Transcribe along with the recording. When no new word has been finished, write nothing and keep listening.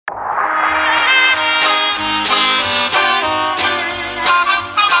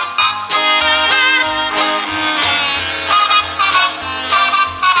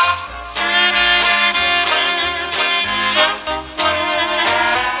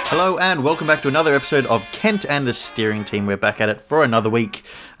Hello and welcome back to another episode of Kent and the Steering Team. We're back at it for another week.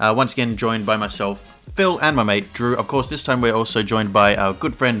 Once again joined by myself, Phil, and my mate Drew. Of course, this time we're also joined by our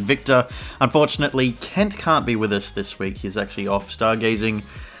good friend Victor. Unfortunately, Kent can't be with us this week. He's actually off stargazing,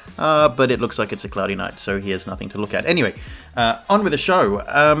 but it looks like it's a cloudy night, so he has nothing to look at. Anyway, on with the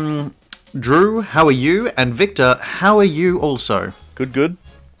show. Drew, how are you? And Victor, how are you also? Good.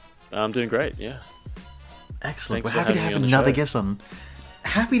 I'm doing great, yeah. Excellent. Thanks We're for happy to having have me on the another show. guest on.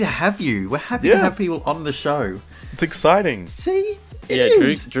 Happy to have you. We're happy to have people on the show. It's exciting. See? It Yeah,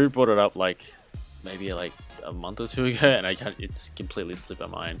 is. Drew brought it up maybe a month or two ago, and it's completely slipped my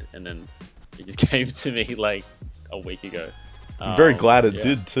mind. And then it just came to me a week ago. I'm very glad it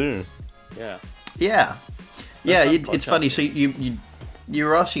did too. Yeah. Yeah. Yeah, That's it's funny. So you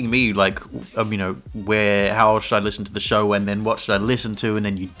were asking me how should I listen to the show, and then what should I listen to, and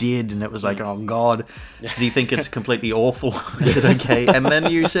then you did, and it was like, oh god, does he think it's completely awful? Is it okay? And then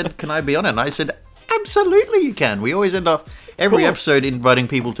you said, can I be on it? And I said, absolutely you can. We always end up every episode inviting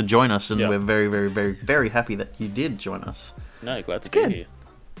people to join us, and we're very, very, very, very happy that you did join us. No, glad to good. be here.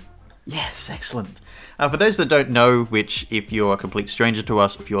 Yes, excellent. For those that don't know, which if you're a complete stranger to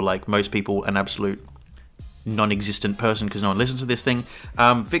us, if you're like most people, an absolute non-existent person because no one listens to this thing,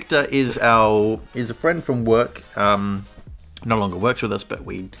 Victor is a friend from work. No longer works with us, but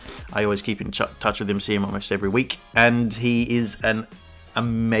I always keep in touch with him, see him almost every week, and he is an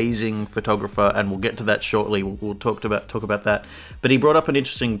amazing photographer, and we'll get to that shortly. We'll talk about that. But he brought up an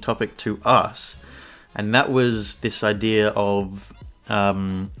interesting topic to us, and that was this idea of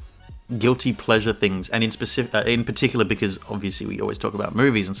guilty pleasure things, and in particular, because obviously we always talk about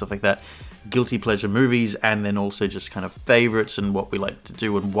movies and stuff like that, guilty pleasure movies, and then also just kind of favorites and what we like to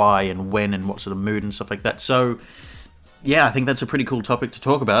do and why and when and what sort of mood and stuff like that. So yeah, I think that's a pretty cool topic to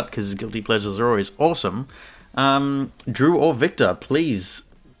talk about because guilty pleasures are always awesome. Drew or Victor, please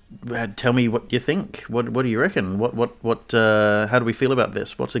tell me what you think. What do you reckon? How do we feel about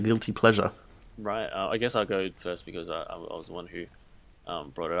this? What's a guilty pleasure? Right. I guess I'll go first because I was the one who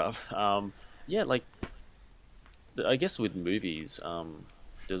brought it up. I guess with movies,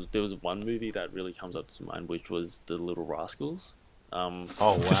 there was one movie that really comes up to mind, which was The Little Rascals. Oh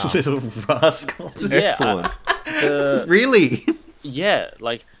wow, Little Rascals. Yeah, excellent. Really? Yeah,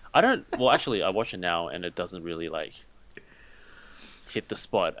 actually, I watch it now and it doesn't really hit the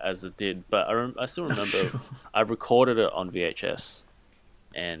spot as it did. But I still remember I recorded it on VHS,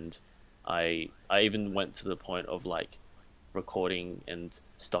 and I even went to the point of recording and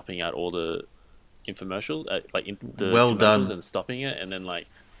stopping out all the infomercials, Well infomercials done. and stopping it, and then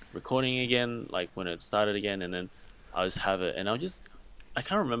recording again, when it started again, and then I just have it, and I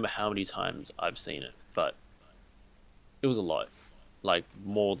can't remember how many times I've seen it, but it was a lot,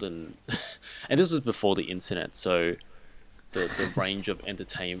 more than, and this was before the internet, so the range of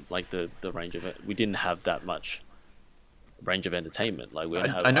entertainment, the range of it, we didn't have that much range of entertainment. We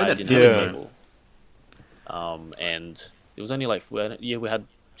didn't have, I know that didn't feeling. have cable. And it was only we had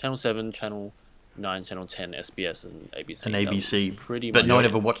Channel 7, Channel 9, Channel 10, SBS, and ABC. And That was ABC, pretty but much no one it.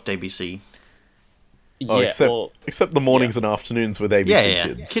 ever watched ABC. Except the mornings and afternoons with ABC Yeah,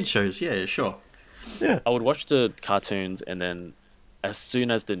 Kids. kid shows. Yeah, sure. I would watch the cartoons, and then as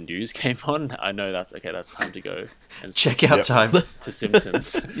soon as the news came on, I know that's time to go and Check out time. to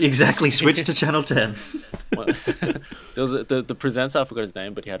Simpsons. Exactly. Switch to Channel 10. There was the presenter, I forgot his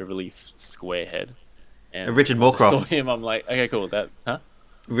name, but he had a really square head. And Richard I Moorcroft. saw him, I'm like, okay, cool.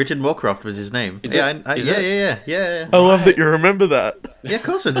 Richard Moorcroft was his name. Is yeah, it? Is yeah. I love that you remember that. Yeah, of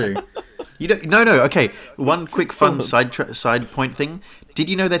course I do. You don't? No. Okay, one quick fun side point thing. Did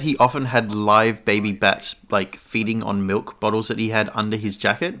you know that he often had live baby bats feeding on milk bottles that he had under his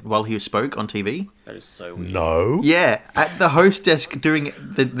jacket while he spoke on TV? That is so weird. No. Yeah, at the host desk at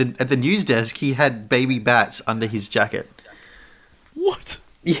the news desk, he had baby bats under his jacket. What?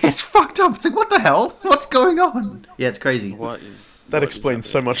 Yeah, it's fucked up. It's like, what the hell? What's going on? Yeah, it's crazy. That explains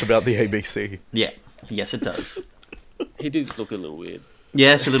so much about the ABC. Yeah, yes, it does. He did look a little weird.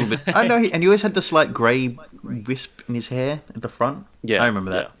 Yes, a little bit. I know, and he always had the slight grey wisp in his hair at the front. Yeah, I remember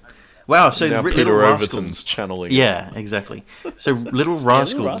that. Wow, so Now Little Peter Rascals. Overton's channeling. Yeah, exactly. So Little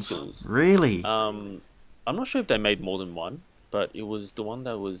Rascals. Rascals. Really? I'm not sure if they made more than one, but it was the one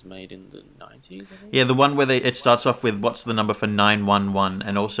that was made in the 90s, I think. Yeah, the one where it starts off with what's the number for 911,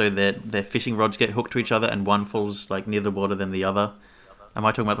 and also their fishing rods get hooked to each other, and one falls near the water than the other. Am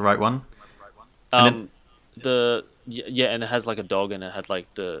I talking about the right one? And and it has a dog, and it had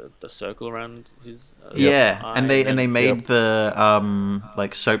the circle around his. Yeah, and they made the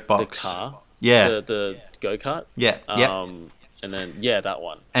soapbox. The car. Yeah. The go kart. Yeah. And then that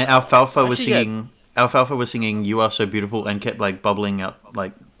one. And Alfalfa was Actually, singing. Alfalfa was singing "You Are So Beautiful" and kept bubbling up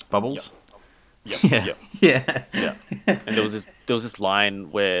Bubbles. Yep. Yeah. Yep. Yeah. Yeah. And there was this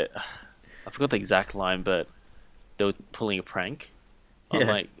line where I forgot the exact line, but they were pulling a prank on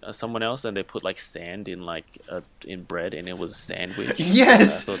Yeah. like someone else, and they put like sand in like in bread, and it was a sandwich.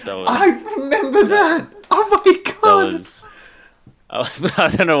 Yes. I thought that was I remember that. Oh my that god. was. I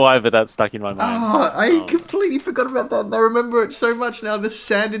don't know why, but that stuck in my mind. Oh, I completely forgot about that. And I remember it so much now. The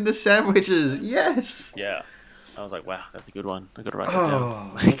sand in the sandwiches. Yes. Yeah, I was like, wow, that's a good one. I gotta write that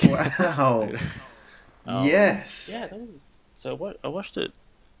down. Oh, wow. Yes. Yeah, that was. So what? I watched it.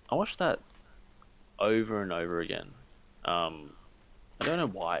 I watched that over and over again. I don't know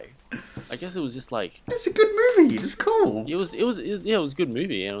why. I guess it was just like It's a good movie. It's cool. it was yeah, it was a good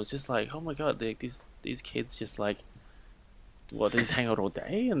movie, and it was just like, oh my god, these kids just like what, they just hang out all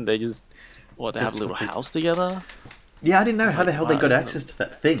day, and they just they have a little house together. Yeah, I didn't know how the like, hell they wow, got yeah. access to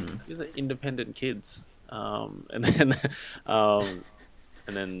that thing. These are independent kids. And then um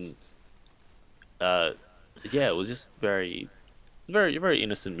and then yeah, it was just very very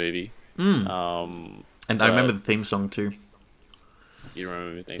innocent movie. And I remember the but- theme song too. You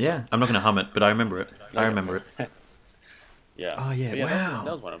remember anything? Yeah, I'm not going to hum it, but I remember it. I remember it. Yeah. Oh, yeah, But wow.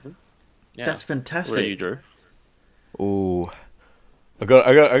 that was one of them. Yeah. That's fantastic. What about you, Drew? Ooh. I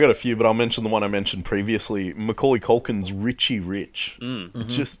got a few, but I'll mention the one I mentioned previously. Macaulay Culkin's Richie Rich.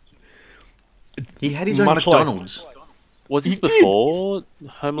 Just He had his own Much like- McDonald's. Was this He did. before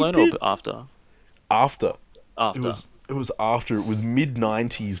Home Alone or did. after? after. After. It was after. It was mid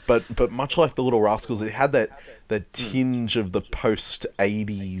 '90s, but much like the Little Rascals, it had that tinge of the post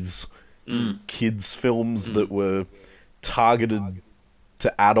 '80s kids films that were targeted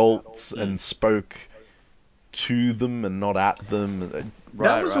to adults and spoke to them and not at them.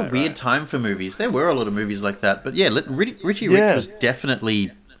 That was a weird time for movies. There were a lot of movies like that, but yeah, Richie Yeah. Rich was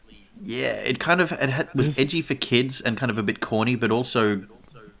definitely, it kind of was Just- edgy for kids and kind of a bit corny, but also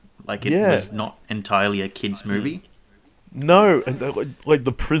like it Yeah. was not entirely a kids movie. No, and like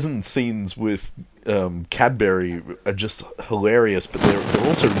the prison scenes with Cadbury are just hilarious, but they're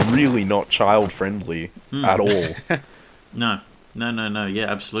also really not child friendly at all. No, yeah,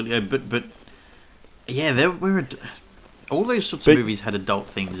 absolutely. But yeah, there were all those sorts of But- movies had adult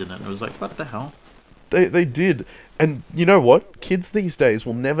things in it. And it was like, what the hell? They did. And you know what? Kids these days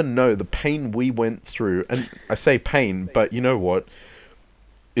will never know the pain we went through. And I say pain, but you know what?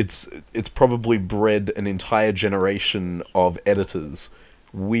 It's probably bred an entire generation of editors.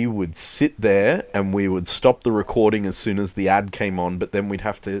 We would sit there and we would stop the recording as soon as the ad came on, but then we'd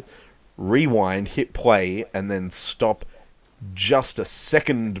have to rewind, hit play, and then stop just a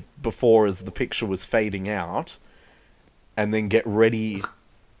second before as the picture was fading out, and then get ready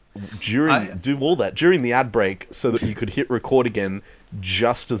do all that during the ad break so that you could hit record again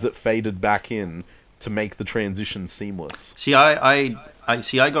just as it faded back in to make the transition seamless. See, I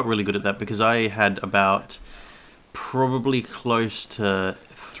got really good at that because I had about probably close to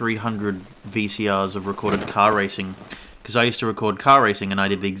 300 VCRs of recorded car racing because I used to record car racing and I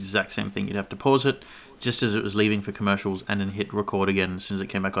did the exact same thing. You'd have to pause it just as it was leaving for commercials and then hit record again as soon as it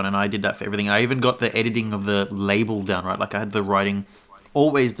came back on. And I did that for everything. I even got the editing of the label down right. Like I had the writing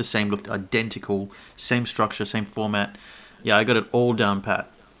always the same, looked identical, same structure, same format. Yeah, I got it all down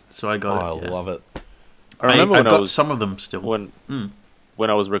pat. So I got Oh, it. I love it. I remember I've when I got was some of them still. when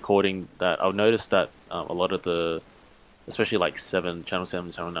I was recording that, I noticed that a lot of the, especially like Channel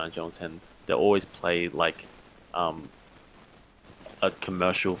 7, Channel 9, Channel 10, they always play like a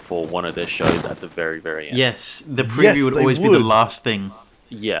commercial for one of their shows at the very, very end. Yes, the preview Yes, would they always be would. the last thing.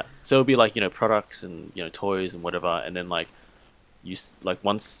 Yeah. So it'd be like, products and, toys and whatever, and then like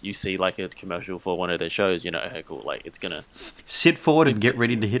once you see like a commercial for one of their shows, okay, cool, like it's gonna Sit forward and get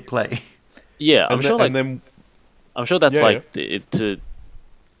ready to hit play. Yeah, I'm And, sure and then that's Yeah, like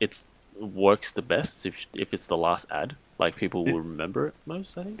it's works the best if it's the last ad. Like people will remember it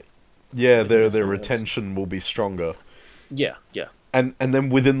most, I think. yeah, their that's how it works. retention will be stronger. Yeah, yeah. And then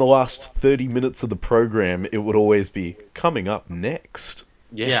within the last 30 minutes of the program, it would always be coming up next.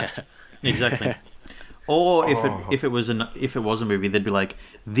 Yeah. Exactly. Or if it was a movie, they'd be like,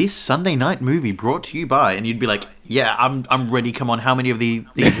 "This Sunday night movie brought to you by," and you'd be like, "Yeah, I'm ready. Come on, how many of these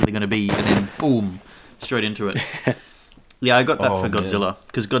are there going to be?" And then boom, straight into it. Yeah, I got that Oh, for man. Godzilla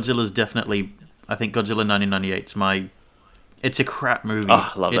because Godzilla's definitely. I think Godzilla 1998 is my. It's a crap movie.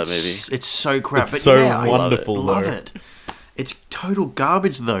 Oh, I love that movie. It's so crap. It's but so yeah, wonderful, I love though. it. It's total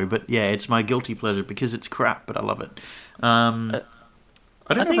garbage though, but yeah, it's my guilty pleasure because it's crap, but I love it.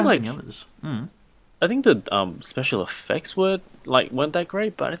 I don't know think, about any like, others. I think the special effects weren't that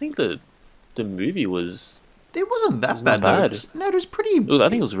great, but I think the movie was It wasn't that It's bad, not though. bad. No, it was pretty. I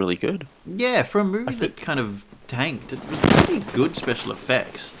think it was really good. Yeah, for a movie that kind of tanked, it was pretty good special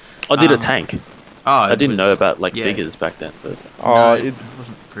effects. Oh, did Um, it tank? Oh, I it didn't was- know about like yeah. figures back then, but No, it it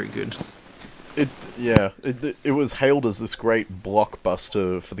wasn't very good. it was hailed as this great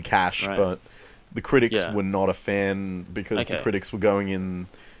blockbuster for the cash, Right. but the critics Yeah. were not a fan because the Okay. critics were going in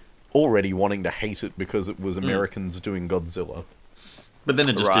already wanting to hate it because it Hmm. was Americans doing Godzilla. But then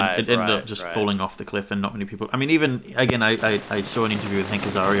it just Right, didn't, it ended up right, just right. falling off the cliff, and not many people. I mean, even again, I saw an interview with Hank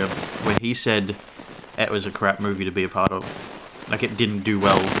Azaria where he said it was a crap movie to be a part of. Like it didn't do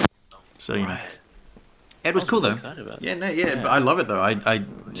well. So you know, right. it was I was cool really though. excited about it. Yeah, no, yeah, Yeah. but I love it though. I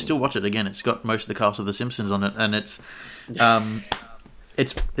still watch it again. It's got most of the cast of The Simpsons on it, and it's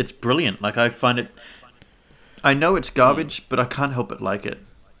brilliant. Like I find it. I know it's garbage, but I can't help but like it.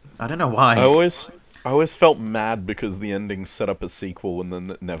 I don't know why. I always felt mad because the ending set up a sequel and then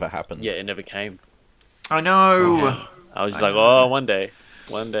it never happened. Yeah, it never came. I know. I was just like, oh, one day,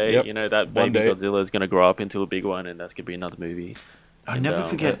 Yep. you know, that One baby day. Godzilla is gonna grow up into a big one, and that's gonna be another movie. I And, never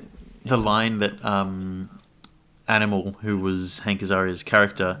forget the line that Animal, who was Hank Azaria's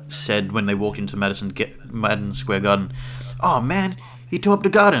character, said when they walked into Madison Square Garden. Oh man, he tore up the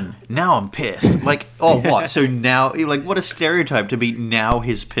garden. Now I'm pissed. Like, oh what? So now, like, what a stereotype to be. Now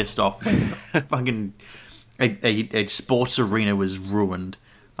he's pissed off. When fucking a sports arena was ruined.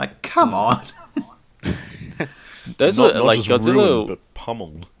 Like, come on. Those Not were like just Godzilla. ruined, but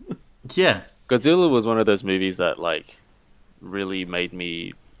pummeled. Yeah. Godzilla was one of those movies that like really made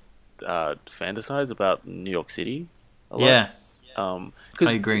me fantasize about New York City a lot. Yeah. Because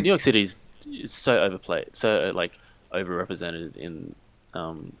I agree. New York City's so overplayed, so like overrepresented in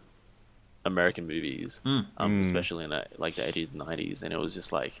American movies, especially in like the 80s and 90s, and it was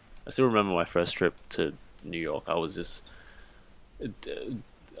just like I still remember my first trip to New York. I was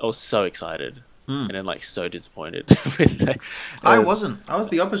so excited. And then like so disappointed with that. I wasn't. I was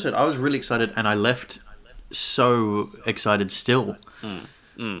the opposite. I was really excited, and I left so excited still.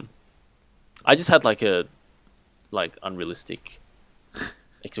 I just had like a unrealistic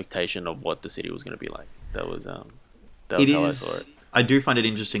expectation of what the city was going to be like. That was how I saw it. I do find it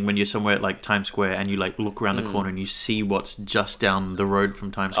interesting when you're somewhere at like Times Square and you like look around the corner and you see what's just down the road from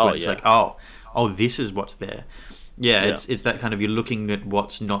Times Square. Oh, It's yeah. like, oh, this is what's there. Yeah, Yeah. it's that kind of, you're looking at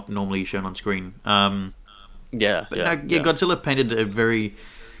what's not normally shown on screen. Yeah, But Godzilla painted a very,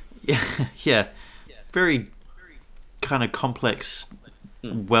 very kind of complex,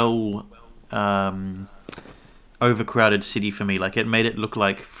 well, overcrowded city for me. Like, it made it look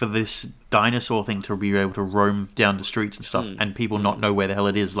like for this dinosaur thing to be able to roam down the streets and stuff, and people not know where the hell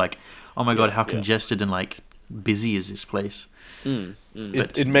it is. Like, oh my god, how congested and like busy is this place?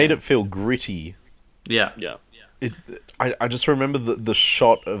 It made it feel gritty. Yeah, Yeah. I just remember the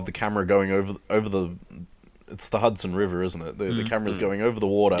shot of the camera going over the it's the Hudson River, isn't it? The camera's going over the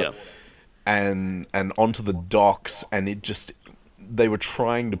water Yeah. and onto the docks, and they were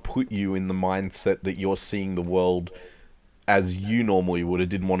trying to put you in the mindset that you're seeing the world as you normally would. It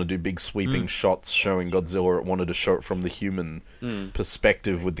didn't want to do big sweeping shots showing Godzilla. It wanted to show it from the human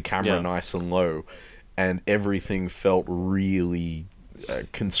perspective with the camera Yeah. nice and low, and everything felt really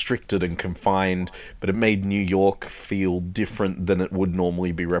constricted and confined, but it made New York feel different than it would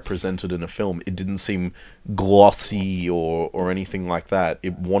normally be represented in a film. It didn't seem glossy or anything like that.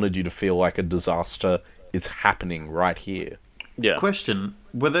 It wanted you to feel like a disaster is happening right here. Yeah. Question: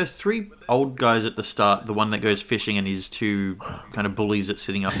 were there three old guys at the start? The one that goes fishing and his two kind of bullies that's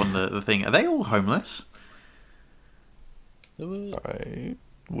sitting up on the thing. Are they all homeless? I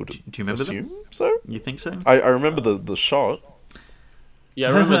would Do you remember them? assume so. You think so? I remember the shot. Yeah,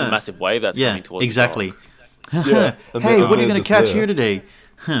 I remember the massive wave that's coming towards exactly. the dock. Yeah. And Hey, then- what are you and going to just catch there. here today?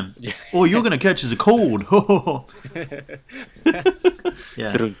 All you're going to catch is a cold.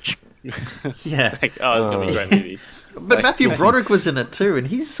 Yeah. Yeah. Like, oh, it's gonna be a great movie. But Matthew Broderick was in it too, and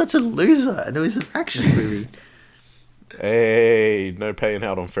he's such a loser, and it was an action movie. Hey, no paying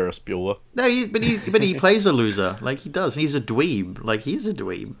out on Ferris Bueller. No, but he plays a loser. Like, he does. He's a dweeb. Like, he's a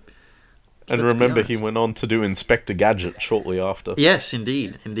dweeb. And Let's be remember, he honest. went on to do Inspector Gadget shortly after. Yes,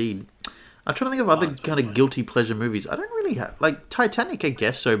 indeed. I'm trying to think of other kind of guilty pleasure movies. I don't really have... Like, Titanic, I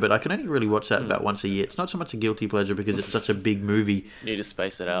guess so, but I can only really watch that about once a year. It's not so much a guilty pleasure because it's such a big movie. Need to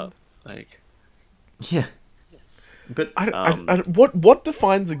space it out. Like, Yeah. But What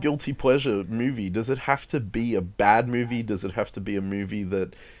defines a guilty pleasure movie? Does it have to be a bad movie? Does it have to be a movie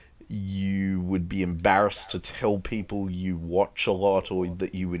that you would be embarrassed to tell people you watch a lot or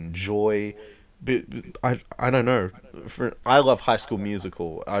that you enjoy? But I don't know. I love High School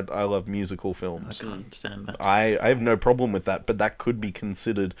Musical. I love musical I films. can't understand that. I have no problem with that, but that could be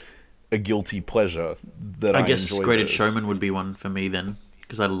considered a guilty pleasure that I guess enjoy Greatest those. Showman would be one for me then,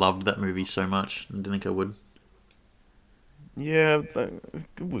 because I loved that movie so much. I didn't think I would. Yeah,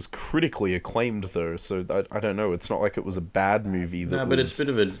 it was critically acclaimed though, so I don't know. It's not like it was a bad movie. That No, but it's a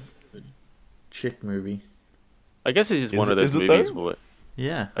bit of a chick movie. I guess it's just Is one of it- those is it movies though? where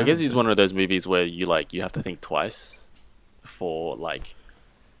Yeah. I guess it's one of those movies where you have to think twice before like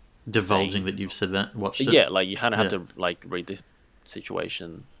divulging saying- that you've said that, watched it. yeah, like you kind of have Yeah. to like read the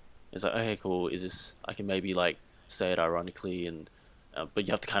situation. It's like, okay, cool. Is this? I can maybe like say it ironically, and but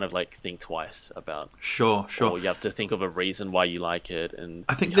you have to kind of like think twice about, Sure. or you have to think of a reason why you like it. And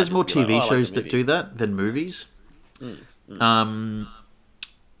I think you there's can't more just be like, TV "Oh, I like shows the that movie." do that than movies. You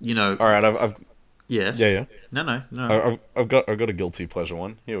know. All right, I've Yes. yeah. No. I've got a guilty pleasure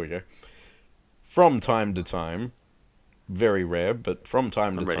one. Here we go. From time to time, very rare, but from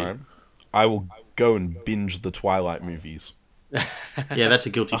time to I'm ready. time, I will go and binge the Twilight movies. Yeah, that's a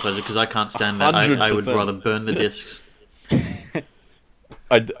guilty pleasure because I can't stand that. I would 100%. rather burn the discs.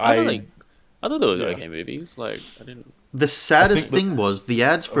 I thought they were okay movies. Like I didn't. The saddest think that- thing was the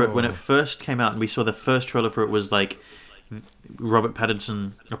ads for it when it first came out, and we saw the first trailer for it was like Robert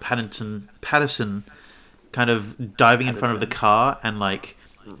Pattinson, kind of diving in front of the car and like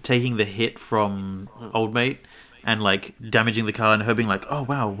taking the hit from Old Mate and like damaging the car, and her being like, "Oh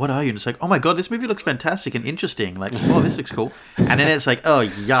wow, what are you?" And it's like, "Oh my god, this movie looks fantastic and interesting. Like, oh, this looks cool." And then it's like, "Oh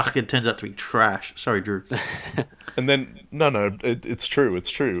yuck!" It turns out to be trash. Sorry, Drew. And then no, it's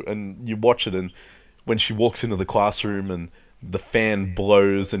true, and you watch it, and when she walks into the classroom and the fan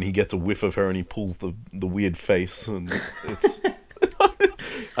blows and he gets a whiff of her and he pulls the weird face, and it's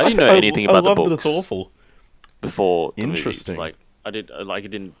I didn't know anything about the love books that it's awful. before the Interesting. movies. I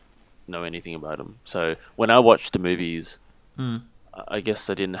didn't know anything about them. So when I watched the movies, I guess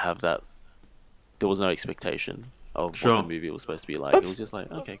I didn't have that. There was no expectation of Sure. what the movie was supposed to be like. It That's- was just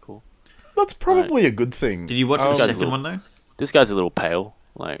like, okay, cool. That's probably a good thing. Did you watch the guy's second little- one though? This guy's a little pale.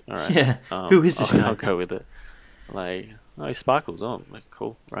 Like, all right. Yeah. Who is this guy? I'll go with it. Like, oh, he sparkles on. Like,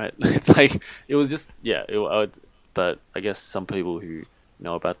 cool, right? It's like it was just but I guess some people who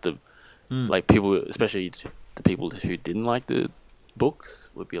know about the like people, especially the people who didn't like the books,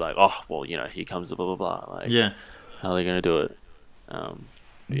 would be like, oh, well, here comes the blah blah blah. Like, Yeah. how are they gonna do it?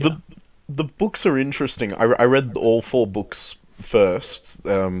 Yeah. The books are interesting. I read all 4 books first.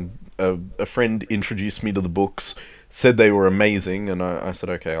 A friend introduced me to the books, said they were amazing, and I said,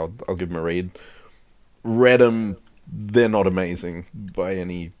 okay, I'll give them a read. Read them. They're not amazing by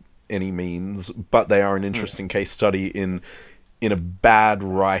any means, but they are an interesting case study in a bad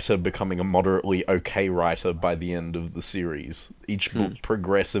writer becoming a moderately okay writer by the end of the series. Each book,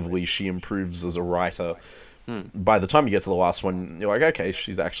 progressively, she improves as a writer. By the time you get to the last one, you're like, okay,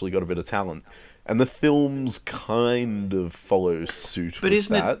 she's actually got a bit of talent. And the films kind of follow suit But with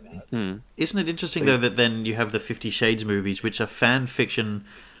isn't that. Isn't it interesting though that then you have the 50 Shades movies, which are fan fiction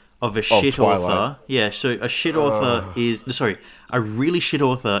of a shit Twilight. author? Yeah, so a shit author a really shit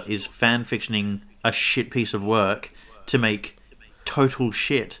author is fan fictioning a shit piece of work to make total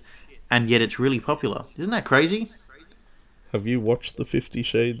shit, and yet it's really popular. Isn't that crazy? Have you watched the 50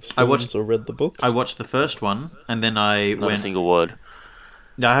 Shades I films watched- or read the books? I watched the first one, and then I Not a went. single word.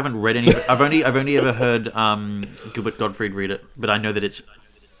 No, I haven't read any. I've only ever heard Gilbert Gottfried read it, but I know that it's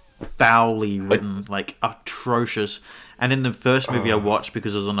foully written, like atrocious. And in the first movie I watched,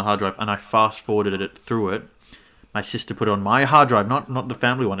 because it was on the hard drive, and I fast forwarded it through it. My sister put it on my hard drive, not the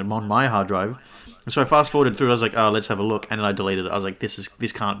family one, on my hard drive. And so I fast forwarded through it. I was like, "Oh, let's have a look," and then I deleted it. I was like,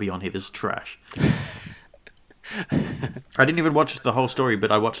 "This can't be on here. This is trash." I didn't even watch the whole story,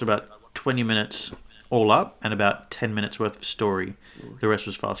 but I watched about 20 minutes all up and about 10 minutes worth of story. The rest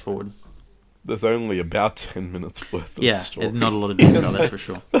was fast forward. There's only about 10 minutes worth of Yeah, story. not a lot of detail, that's for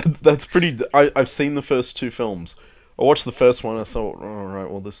sure. That's pretty... I've seen the first 2 films. I watched the first one, I thought, oh, right,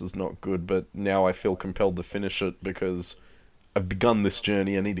 well, this is not good, but now I feel compelled to finish it because I've begun this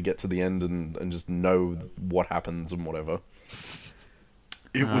journey. I need to get to the end and just know what happens and whatever.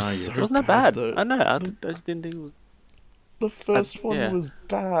 It was yes. so It wasn't that bad. though. I know. I just didn't think it was. The first one yeah. was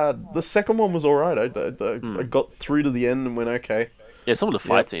bad. The second one was alright. I got through to the end and went, okay. Yeah, some of the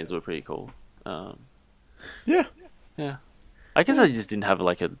fight scenes were pretty cool. Yeah. Yeah, I guess I just didn't have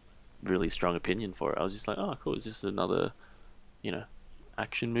like a really strong opinion for it. I was just like, oh, cool. It's just another,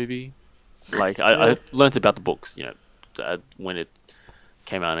 action movie. Like I learnt about the books, when it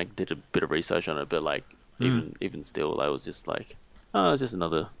came out, and I did a bit of research on it. But like even still, I was just like, oh, it's just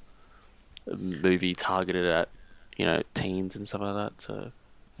another movie targeted at teens and stuff like that. So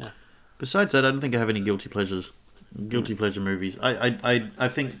Besides that, I don't think I have any guilty pleasures. Guilty pleasure movies. I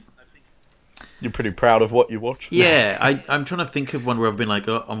think You're pretty proud of what you watched? Yeah, I'm trying to think of one where I've been like,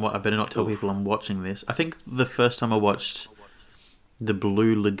 oh, I better not tell people I'm watching this. I think the first time I watched The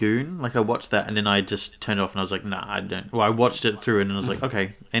Blue Lagoon, like I watched that and then I just turned it off and I was like, nah, I don't. Well, I watched it through and I was like,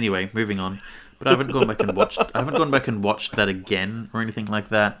 okay, anyway, moving on. But I haven't gone back and watched that again or anything like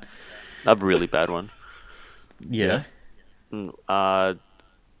that. That's a really bad one. Yes.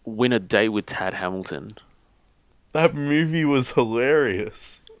 Win a Date with Tad Hamilton. That movie was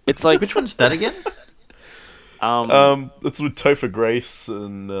hilarious. It's like Which one's that again? It's with Topher Grace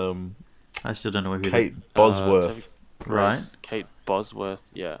and I still don't know who Kate Bosworth. Right. Kate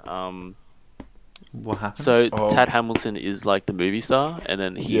Bosworth, yeah. What happened? So Oh. Tad Hamilton is like the movie star, and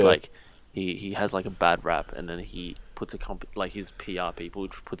then he Yeah. like he has like a bad rap, and then he puts like his PR people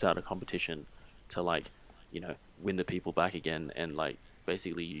puts out a competition to like win the people back again, and like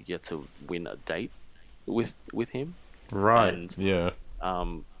basically you get to win a date with him, right. and Yeah.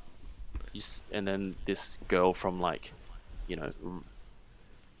 and then this girl from like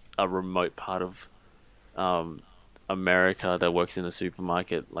a remote part of America that works in a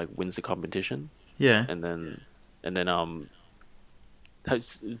supermarket like wins the competition, Yeah. and then you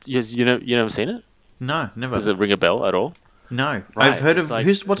never seen it? No, never. Does it ring a bell at all? No. Right, I've heard it's of like-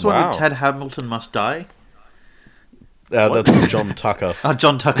 what's the one Wow. with Tad Hamilton Must Die? That's John Tucker,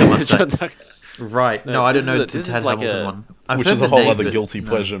 John Tucker Must Die. John Tucker. Right. No, No, I this don't know is the this is Tad like Hamilton a- one. I've which heard is a the whole names, other but guilty no.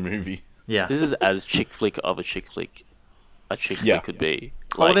 pleasure movie. Yeah. This is as chick flick of a chick flick Yeah. could be.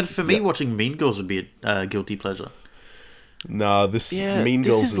 Well, Like, then for me, yeah. watching Mean Girls would be a guilty pleasure. Nah, this Yeah, Mean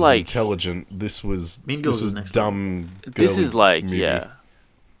this Girls is is like- intelligent. This was Mean Girls this is was next dumb. this girly is like movie. yeah,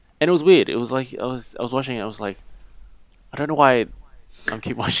 and it was weird. It was like I was watching it. I was like, I don't know why I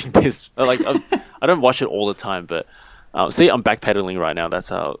keep watching this. I don't watch it all the time, but see, I'm backpedaling right now. That's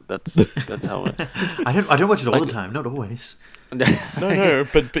how. That's how. I don't watch it all Like- the time. Not always. No,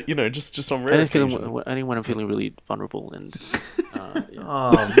 but just on rare Only occasion. when I'm feeling really vulnerable and yeah.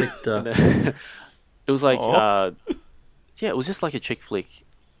 Oh, Victor. It was like Aw. yeah, it was just like a chick flick.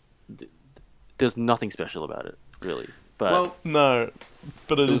 There's nothing special about it, really. But Well, No,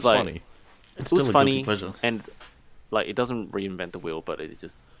 but it was is like- funny. it's it was still a funny guilty pleasure. and like it doesn't reinvent the wheel, but it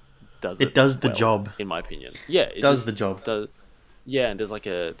just does. It does the well, job. in my opinion. Yeah, it Does just the job. does. Yeah, and there's like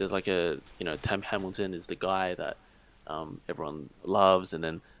a Tam Hamilton is the guy that everyone loves, and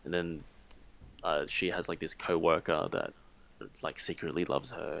then she has like this co-worker that like secretly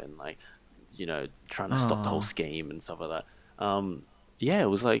loves her and like trying to stop the Aw. whole scheme and stuff like that. Yeah, it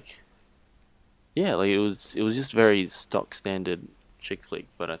was like it was just very stock standard chick flick,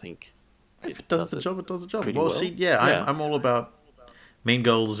 but I think If it does the job, it does the job. pretty Well, well. see, yeah, Yeah. I'm all about Mean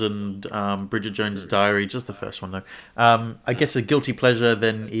Girls and Bridget Jones' Diary, just the first one though. I guess a guilty pleasure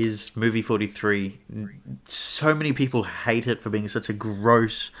then is Movie 43. So many people hate it for being such a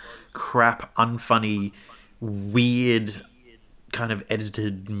gross, crap, unfunny, weird kind of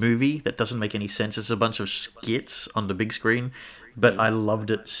edited movie that doesn't make any sense. It's a bunch of skits on the big screen, but I loved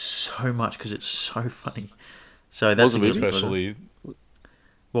it so much because it's so funny. So that's was the a movie? guilty pleasure. Especially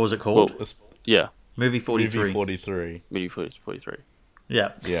What was it called? Well, yeah, Movie 43. movie 43. maybe 43.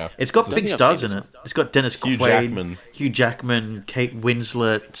 Yeah. Yeah. It's got I big think I've stars seen in this it. It's got Dennis Hugh Quaid, Jackman. Hugh Jackman, Kate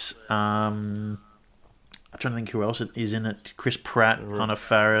Winslet. I'm trying to think who else is in it. Chris Pratt, Hannah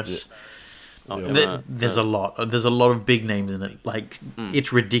Faris. Oh, Yeah. yeah. There's a lot. There's a lot of big names in it. Like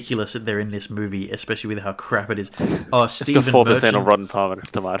it's ridiculous that they're in this movie, especially with how crap it is. Oh, It's got Stephen 4% on Merchant. Rotten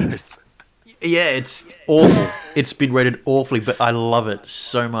Tomatoes. Yeah, it's awful. It's been rated awfully, but I love it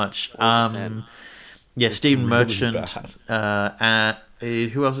so much. 4%. Yeah, Stephen really Merchant.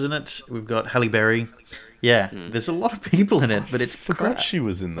 Who else is in it? We've got Halle Berry. Yeah, there's a lot of people in it, but it's Forgot crap. she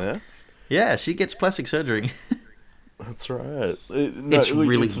was in there. Yeah, she gets plastic surgery. That's right. It's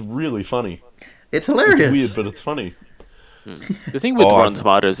really- it's really funny. It's hilarious. It's weird, but it's funny. The thing with Oh, Rotten I've-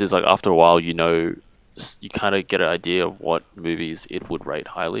 Tomatoes is like after a while, you kind of get an idea of what movies it would rate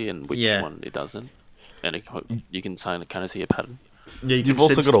highly and which Yeah. one it doesn't, and you can kind of see a pattern. Yeah, you You've can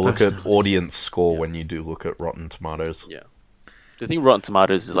also sense got to the look at personality. audience score when you do look at Rotten Tomatoes. Yeah. The thing with Rotten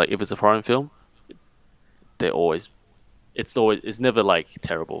Tomatoes is like if it's a foreign film, it's never like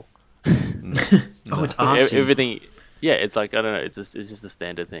terrible. Oh, it's artsy. Everything, yeah, it's like I don't know, it's just a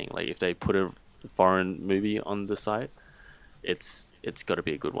standard thing. Like if they put a foreign movie on the site, it's got to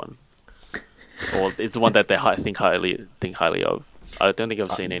be a good one, or it's one that they think highly of. I don't think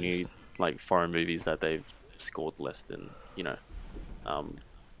I've seen any like foreign movies that they've scored less than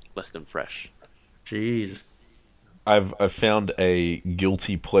fresh. Jeez. I've found a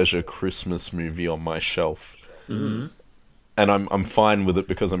guilty pleasure Christmas movie on my shelf, and I'm fine with it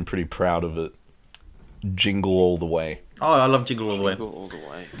because I'm pretty proud of it. Jingle All the Way. Oh, I love Jingle All the Way. Jingle All the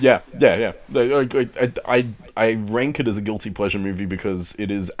Way. Yeah. I rank it as a guilty pleasure movie because it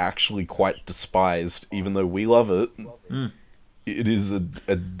is actually quite despised, even though we love it. It is a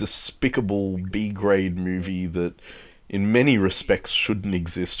despicable B-grade movie that, in many respects, shouldn't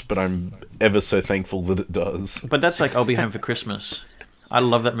exist, but I'm ever so thankful that it does. But that's like I'll Be Home for Christmas. I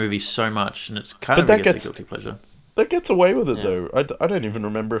love that movie so much, and it's kind But of that a gets- guilty pleasure. That gets away with it, Yeah. though. I don't even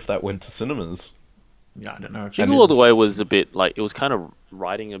remember if that went to cinemas. Yeah, I don't know. Jingle All the Way was a bit like it was kind of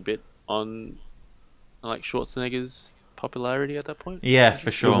riding a bit on like Schwarzenegger's popularity at that point. Yeah,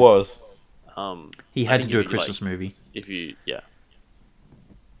 for sure. It was. He I had to think do a if you, like, Christmas movie. If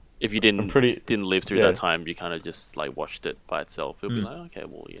you didn't didn't live through yeah. that time, you kind of just like watched it by itself. It'll be like, okay,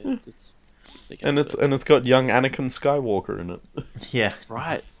 well, yeah, they can And do it. it's got young Anakin Skywalker in it. Yeah.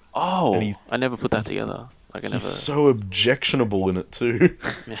 Right. Oh, And he's- I never put that together. Like I never. He's so objectionable in it too.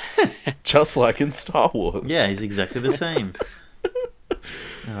 Just like in Star Wars. Yeah, he's exactly the same.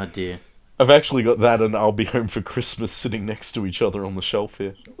 Oh, dear. I've actually got that and I'll Be Home for Christmas sitting next to each other on the shelf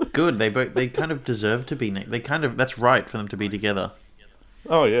here. Good. They kind of deserve to be. That's right for them to be together.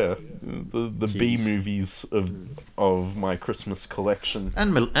 Oh yeah, the B Jeez. movies of my Christmas collection.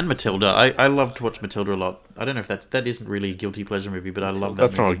 And Matilda. I love to watch Matilda a lot. I don't know if that isn't really a guilty pleasure movie, but I love that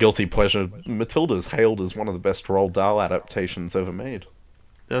That's not a movie. guilty pleasure. Matilda's hailed as one of the best Roald Dahl adaptations ever made.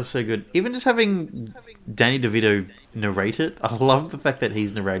 That was so good. Even just having Danny DeVito narrate it, I love the fact that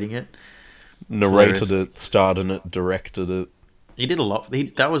he's narrating it. Narrated hilarious. it, starred in it, directed it. He did a lot.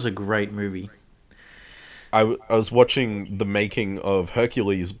 That was a great movie. I was watching the making of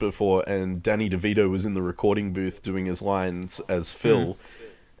Hercules before, and Danny DeVito was in the recording booth doing his lines as Phil,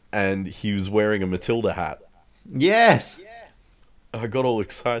 and he was wearing a Matilda hat. Yes! I got all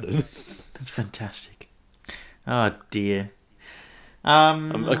excited. That's fantastic. Oh, dear.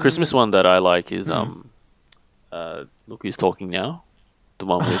 A Christmas one that I like is Look Who's Talking Now, the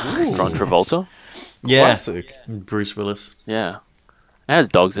one with John Travolta. Yeah. Classic. Bruce Willis. Yeah, it has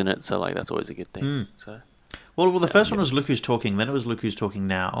dogs in it, so like that's always a good thing. So Well, the first one was Look Who's Talking, then it was Look Who's Talking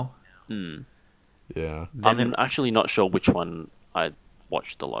Now. Yeah. Then I'm actually not sure which one I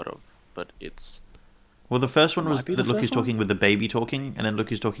watched a lot of, but it's Well, the first one was Might be the the Look Who's first one? Talking with the baby talking, and then Look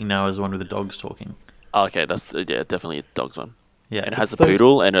Who's Talking Now is the one with the dogs talking. oh, okay. That's yeah, definitely a dogs one. Yeah. And it has It's a those-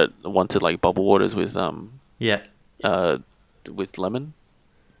 poodle, and it wanted like bubble waters with Yeah. with lemon,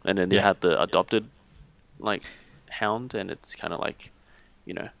 and then they Yeah. had the adopted like hound, and it's kind of like,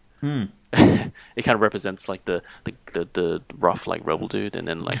 you know, it kind of represents like the rough like rebel dude, and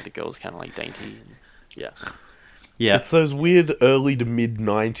then like the girl's kind of like dainty. And, yeah, Yeah. It's those weird early to mid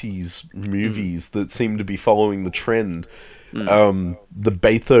 90s movies that seem to be following the trend. The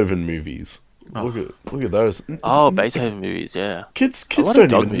Beethoven movies. Look at those. oh, Beethoven movies, yeah. Kids lot of don't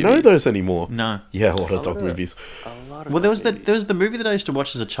dog even know movies. those anymore. No. Yeah, a lot of dog of- movies. Well, there was the movie that I used to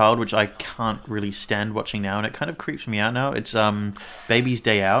watch as a child, which I can't really stand watching now, and it kind of creeps me out now. It's Baby's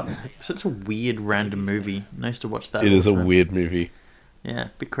Day Out. Such a weird, random movie. I used to watch that. It all is the a time. weird movie. Yeah,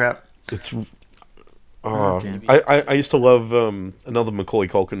 big crap. It's. damn. I used to love another Macaulay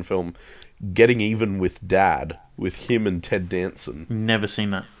Culkin film, Getting Even with Dad, with him and Ted Danson. Never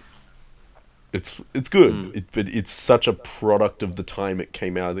seen that. It's good, but it's such a product of the time it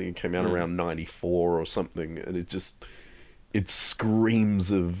came out. I think it came out around 94 or something, and it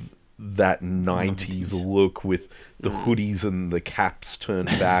screams of that 90s look with the hoodies and the caps turned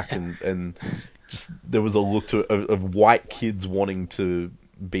back, and just there was a look to of white kids wanting to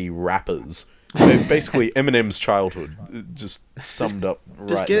be rappers. Basically, Eminem's childhood just summed up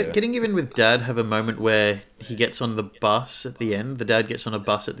Does right there. Getting Even with Dad have a moment where he gets on the bus at the end? The dad gets on a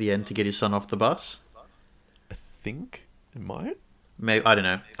bus at the end to get his son off the bus? I think it might. Maybe, I don't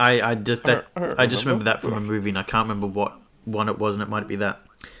know. I just I just remember that from a movie, and I can't remember what one it was, and it might be that.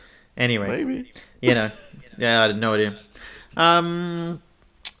 Anyway, Maybe. you know, yeah, I had no idea.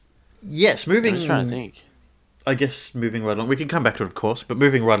 Yes, I'm moving. just trying to think. I guess moving right along. We can come back to it, of course, but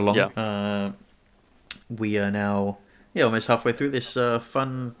moving right along. Yeah. We are now almost halfway through this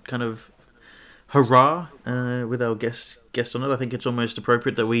fun kind of hurrah with our guest on it. I think it's almost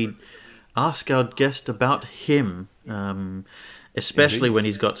appropriate that we ask our guest about him, especially Indeed. when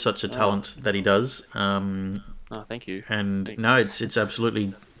he's got such a talent that he does. Oh, thank you. And Thanks. no, it's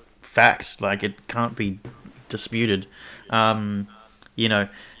absolutely fact. Like, it can't be disputed. You know,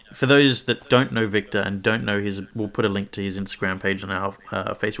 for those that don't know Victor and don't know we'll put a link to his Instagram page on our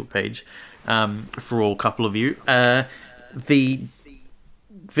Facebook page for all couple of you.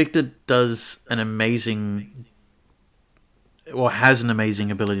 Victor does an amazing, or has an amazing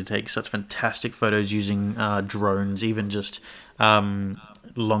ability to take such fantastic photos using drones, even just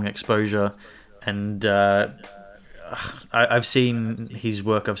long exposure, and I've seen his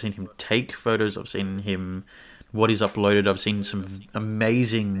work. I've seen him take photos. I've seen him what he's uploaded. I've seen some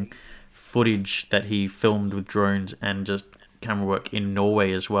amazing footage that he filmed with drones and just camera work in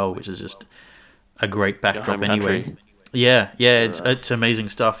Norway as well, which is just a great backdrop home anyway. country. Yeah, it's amazing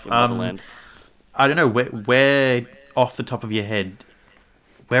stuff. Your motherland. I don't know where off the top of your head,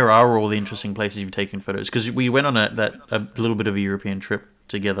 where are all the interesting places you've taken photos? Because we went on a little bit of a European trip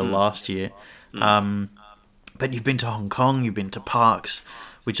together last year. But you've been to Hong Kong, you've been to parks,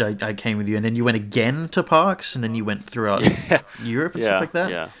 which I came with you, and then you went again to parks, and then you went throughout Europe and stuff like that.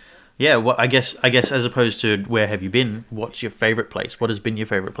 Yeah. Yeah, well, I guess as opposed to where have you been, what's your favorite place? What has been your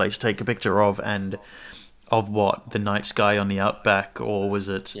favorite place to take a picture of, and of what? The night sky on the outback, or was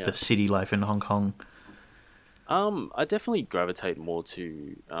it the city life in Hong Kong? I definitely gravitate more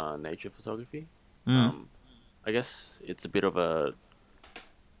to nature photography. I guess it's a bit of a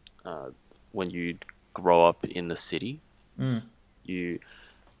when you grow up in the city, you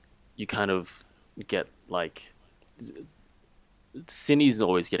kind of get like Sydney's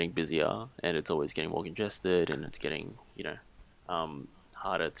always getting busier and it's always getting more congested and it's getting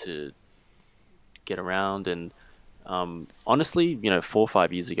harder to get around and honestly 4 or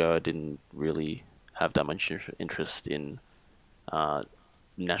 5 years ago I didn't really have that much interest in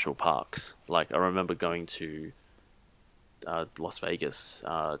national parks. Like I remember going to Las Vegas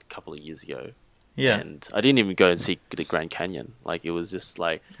a couple of years ago. Yeah. And I didn't even go and see the Grand Canyon. Like it was just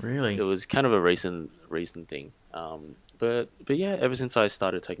like Really? it was kind of a recent thing. But yeah, ever since I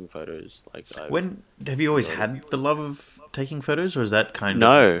started taking photos, like When have you always had the love of taking photos, or is that kind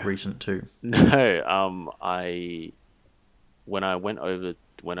No. of recent too? No, when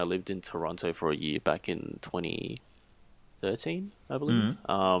I lived in Toronto for a year back in 2013, I believe.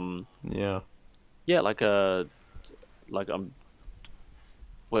 Yeah. Yeah, like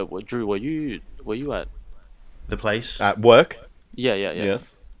wait, Drew, were you at? The place? At work? Yeah.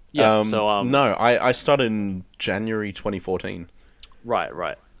 Yes. Yeah. No, I started in January 2014.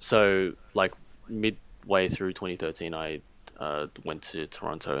 Right. So like midway through 2013, I went to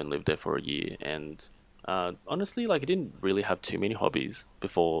Toronto and lived there for a year, and honestly, like I didn't really have too many hobbies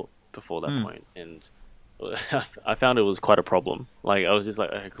before that point, and I found it was quite a problem. Like I was just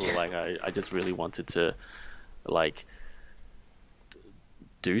like, okay, cool. Like I just really wanted to like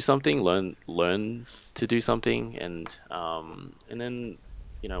do something, learn to do something, and then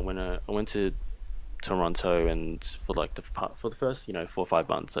when I went to Toronto and for the first 4 or 5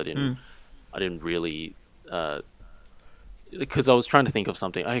 months I didn't really because I was trying to think of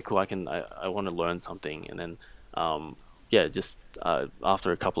something. Okay, cool. I want to learn something, and then just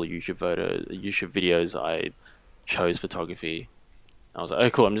after a couple of YouTube videos, I chose photography. I was like, oh,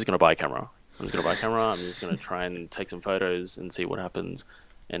 cool. I'm just gonna buy a camera. I'm just gonna try and take some photos and see what happens.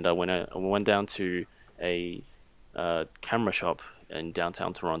 And I went down to a camera shop in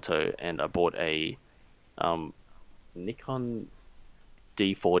downtown Toronto, and I bought a Nikon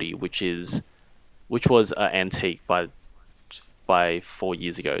D40, which was an antique by 4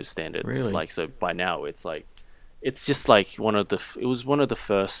 years ago standards. Really? Like so, by now it's just like it was one of the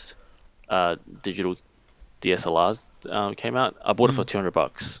first digital DSLRs came out. I bought it for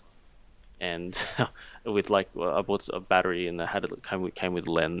 $200, and with I bought a battery and came with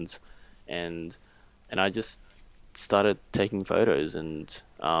lens, and I just started taking photos, and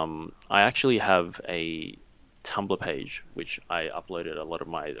I actually have a Tumblr page which I uploaded a lot of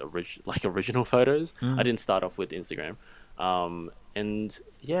my original photos. I didn't start off with Instagram, and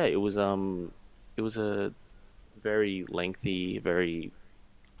yeah, it was a very lengthy, very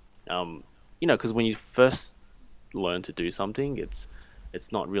because when you first learn to do something, it's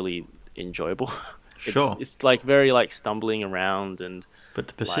not really enjoyable. Sure. It's like very like stumbling around, and But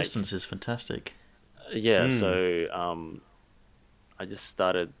the persistence is fantastic. yeah, so I just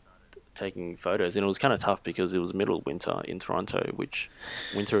started taking photos, and it was kind of tough because it was middle of winter in Toronto, which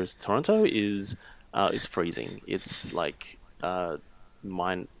Toronto is it's freezing. It's like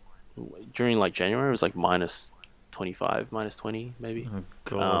during like January it was like minus 25, minus 20 maybe. Oh,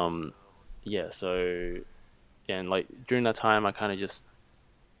 God. Yeah, so and like during that time I kind of just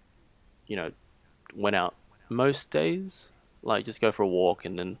went out most days, like just go for a walk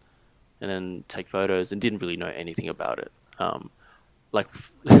and then take photos, and didn't really know anything about it. Like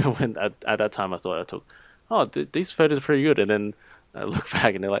when at that time I thought I took, these photos are pretty good, and then I look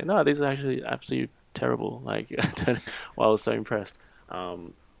back and they're like, no, these are actually absolutely terrible. Like I don't know why I was so impressed.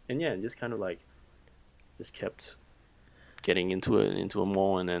 And yeah, just kind of like just kept getting into it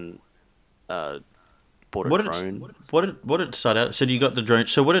more, and then bought a drone. What did it start out? So you got the drone.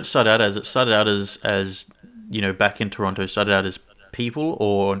 So what did it start out as? It started out as back in Toronto. Started out as people,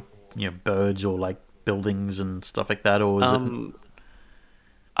 or birds, or like buildings and stuff like that, or is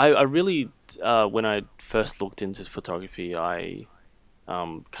I really when I first looked into photography, I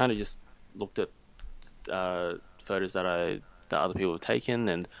kind of just looked at photos that other people have taken,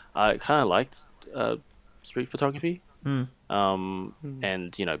 and I kind of liked street photography. And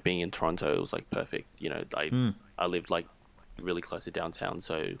being in Toronto, it was like perfect. I lived like really close to downtown,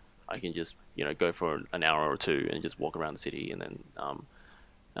 so I can just go for an hour or two and just walk around the city, and then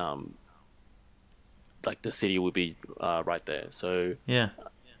like the city would be right there. So yeah,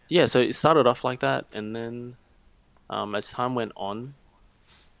 so it started off like that, and then as time went on,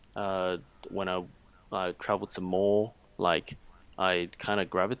 when I traveled some more, like I kind of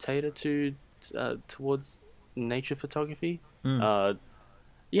gravitated towards nature photography.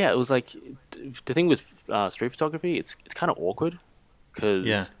 Yeah, it was like the thing with street photography. It's kind of awkward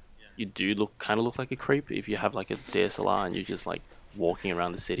because you do look like a creep if you have like a DSLR and you're just like walking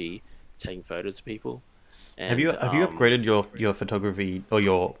around the city taking photos of people. And, have you upgraded your photography or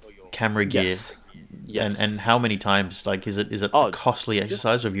your camera gear? Yes. And how many times? Like, is it a costly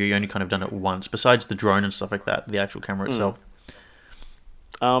exercise, or have you only kind of done it once? Besides the drone and stuff like that, the actual camera itself.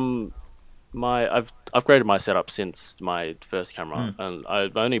 I've upgraded my setup since my first camera, and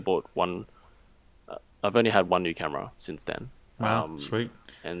I've only bought one. I've only had one new camera since then. Wow, sweet.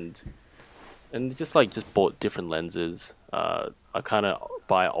 And just bought different lenses. I kind of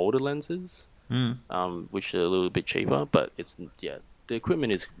buy older lenses, which are a little bit cheaper, but the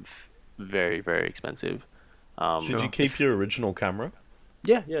equipment is very, very expensive. Did you keep your original camera?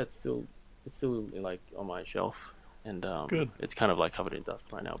 Yeah, it's still like on my shelf, and good. It's kind of like covered in dust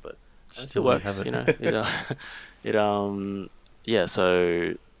right now, but it Still works. have it. Yeah.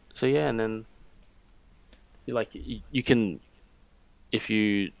 So yeah, and then you can, if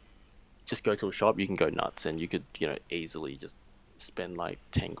you just go to a shop, you can go nuts, and you could easily just spend like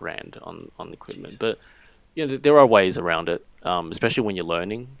 10 grand on equipment, but there are ways around it, especially when you're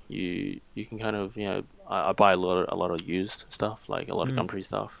learning. You can kind of I buy a lot of used stuff, like a lot of Gumtree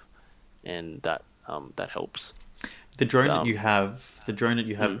stuff, and that helps. The drone that you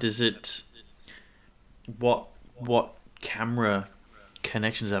have, does it? What camera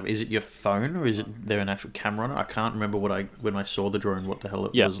connections have? Is it your phone, or is it there an actual camera on it? I can't remember when I saw the drone, what the hell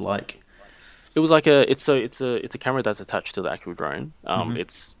it was like. It was like it's a camera that's attached to the actual drone.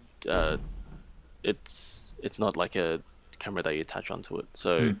 It's not like a camera that you attach onto it.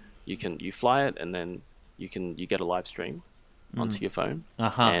 So you fly it, and then you get a live stream onto your phone,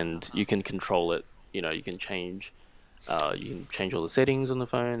 and you can control it. You can change all the settings on the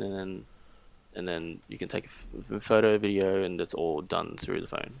phone, and then you can take a photo, video, and it's all done through the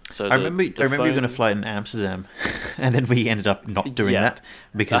phone. So I remember you were going to fly in Amsterdam, and then we ended up not doing that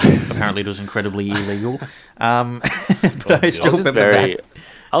because apparently it was incredibly illegal. But I still remember that.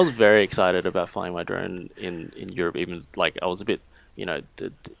 I was very excited about flying my drone in Europe. Even like I was a bit, I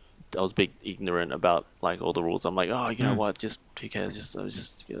was a bit ignorant about like all the rules. I'm like, oh, you know what? Just who cares? Just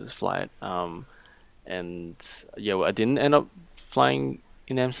fly it. And I didn't end up flying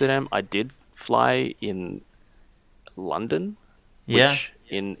in Amsterdam. I did fly in London, which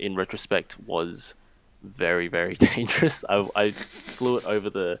in retrospect was very, very dangerous. I flew it over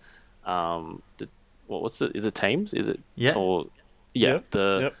the is it Thames? Is it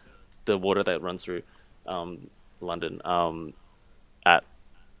the water that runs through London. I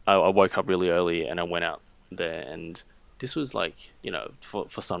woke up really early and I went out there, and this was like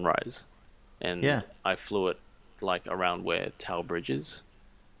for sunrise, and I flew it like around where Tower Bridge is,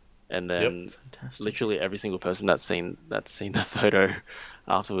 and then literally every single person that's seen that photo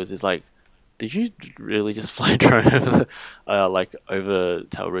afterwards is like, did you really just fly a drone over over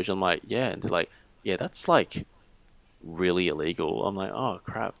Tower Bridge? I'm like, yeah, and they're like, yeah, that's like really illegal. I'm like, oh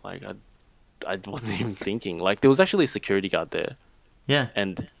crap, like I wasn't even thinking. Like there was actually a security guard there. Yeah.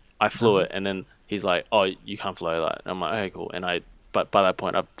 And I flew it, and then he's like, oh, you can't fly that. And I'm like, okay, cool. And but by that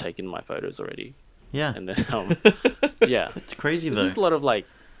point I've taken my photos already. Yeah. And then yeah. It's crazy though. There's a lot of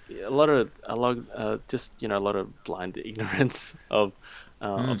blind ignorance of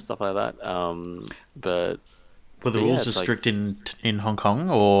stuff like that. But were the rules as strict in Hong Kong,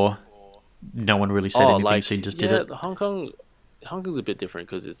 or no one really said anything, so you just did it? Hong Kong's a bit different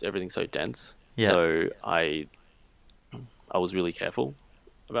because everything's so dense. Yeah. So I was really careful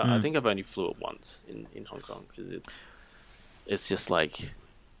about. I think I've only flew it once in Hong Kong because it's just like,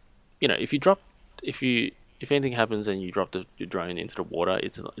 if anything happens and you drop your drone into the water,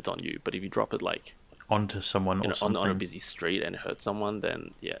 it's on you. But if you drop it like onto someone or something on a busy street and hurt someone,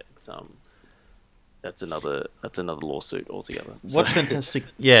 then it's that's another lawsuit altogether. What's fantastic?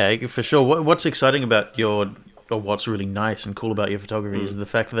 Yeah, for sure. What's exciting about your what's really nice and cool about your photography is the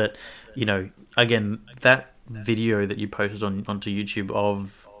fact that, you know, again, that video that you posted onto YouTube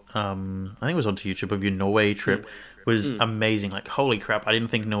of, I think it was onto YouTube, of your Norway trip was amazing. Like, holy crap, I didn't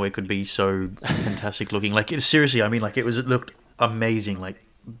think Norway could be so fantastic looking. Like, seriously, I mean, like, it looked amazing, like,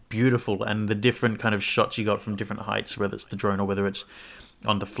 beautiful, and the different kind of shots you got from different heights, whether it's the drone or whether it's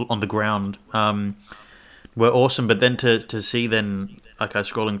on the ground, were awesome. But then to see then, like, I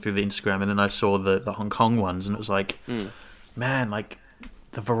was scrolling through the Instagram and then I saw the Hong Kong ones, and it was like, man, like,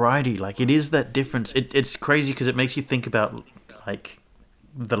 the variety, like, it is that difference. It's crazy because it makes you think about, like,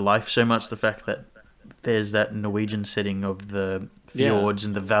 the life so much, the fact that there's that Norwegian setting of the fjords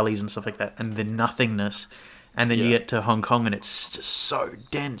and the valleys and stuff like that, and the nothingness. And then you get to Hong Kong and it's just so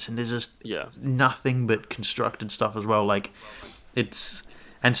dense, and there's just nothing but constructed stuff as well. Like, it's,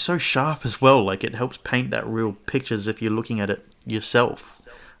 and so sharp as well. Like, it helps paint that real pictures if you're looking at it yourself.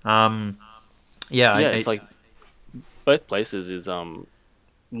 It's like both places is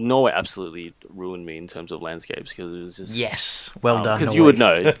Norway absolutely ruined me in terms of landscapes, because it was just well done. Because you would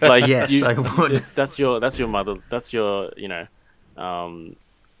know, it's like I would. That's your mother. That's your It's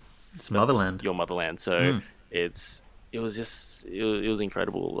motherland. Your motherland. So it was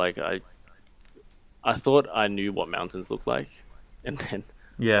incredible. Like, I thought I knew what mountains looked like, and then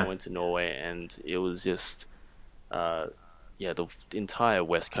I went to Norway, and it was just the entire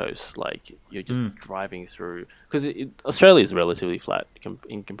west coast. Like, you're just driving through, because Australia is relatively flat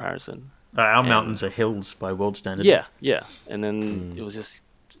in comparison. Our mountains are hills by world standard. Yeah, and then it was just,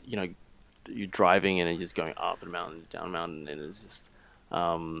 you know, you're driving and then just going up a mountain, down a mountain, and it's just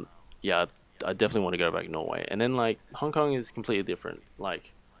I definitely want to go back to Norway. And then, like, Hong Kong is completely different.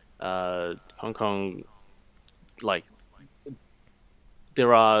 Like, Hong Kong, like,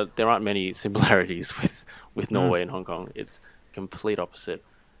 there aren't many similarities with Norway and Hong Kong. It's complete opposite.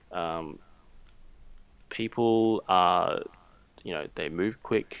 People are, you know, they move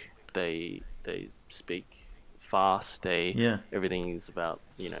quick. They speak fast. Everything is about,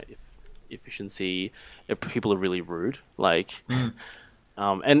 you know, efficiency. People are really rude. Like,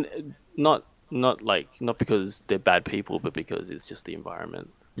 and not because they're bad people, but because it's just the environment.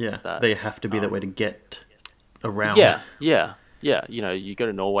 They have to be that way to get around. Yeah. You know, you go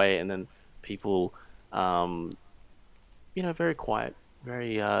to Norway, and then people, you know, very quiet,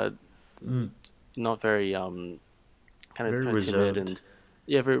 very not very kind of timid, and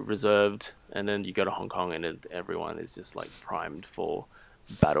very reserved. And then you go to Hong Kong, and everyone is just like primed for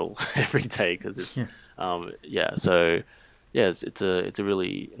battle every day, because it's so. Yeah, it's a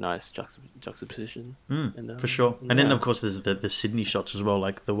really nice juxtaposition. For sure. And then, of course, there's the Sydney shots as well,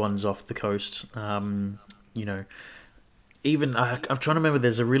 like the ones off the coast. You know, even I'm trying to remember.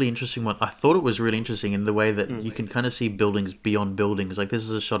 There's a really interesting one. I thought it was really interesting in the way that you can kind of see buildings beyond buildings. Like, this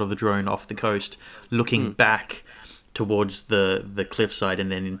is a shot of the drone off the coast, looking back towards the cliffside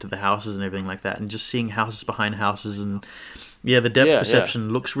and then into the houses and everything like that, and just seeing houses behind houses. And the depth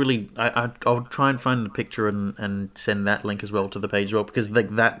perception looks really. I'll try and find the picture and send that link as well to the page as well, because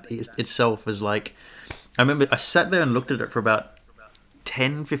like that itself is like, I remember I sat there and looked at it for about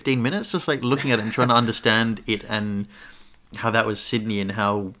 10-15 minutes, just like looking at it and trying to understand it, and how that was Sydney, and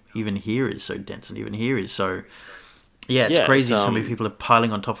how even here is so dense, and even here is so. It's crazy. So many people are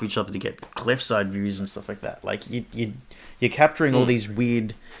piling on top of each other to get cliffside views and stuff like that. Like, you're capturing all these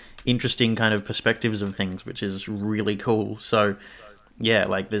weird, interesting kind of perspectives of things, which is really cool. So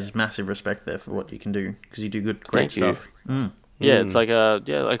like, there's massive respect there for what you can do, because you do great stuff. It's like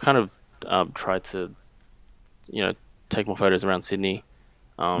I kind of tried to, you know, take more photos around Sydney,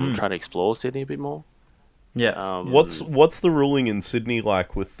 try to explore Sydney a bit more. What's the ruling in Sydney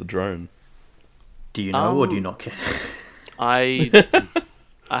like with the drone? Do you know, or do you not care? I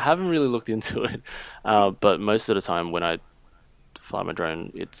haven't really looked into it, but most of the time when I fly my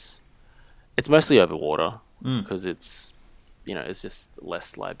drone, it's mostly over water, because it's, you know, it's just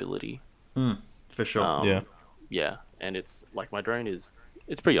less liability. For sure. And it's like, my drone it's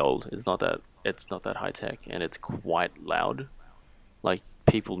pretty old. It's not that high tech, and it's quite loud. Like,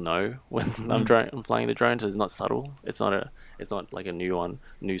 people know when I'm flying the drone, so it's not subtle. It's not like a new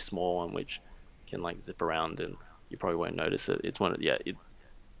small one which can like zip around and you probably won't notice it. It's one of you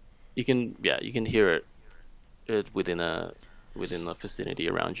can hear it within the vicinity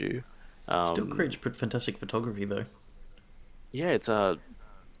around you. Still creates fantastic photography though. It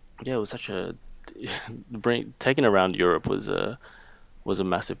was such a taking around Europe was a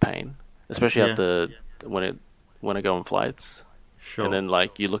massive pain, especially at when I go on flights. Sure. And then,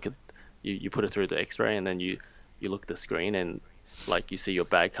 like, you look at you put it through the X-ray, and then you look at the screen, and like, you see your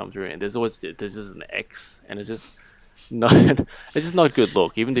bag come through, and there's just an X, and it's just no, it's just not a good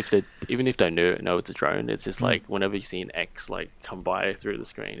look. Even if they know it's a drone, it's just like whenever you see an X like come by through the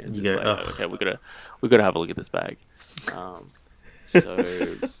screen, it's You just go, like, "Ugh." oh, okay, we gotta have a look at this bag.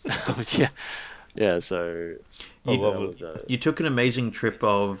 So yeah. So I love that it. was, You took an amazing trip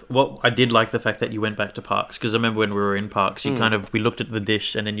of. Well, I did like the fact that you went back to parks, because I remember when we were in parks, you kind of we looked at the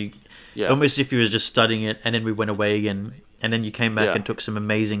dish and then you Yeah. almost if you was just studying it, and then we went away again, and then you came back Yeah. and took some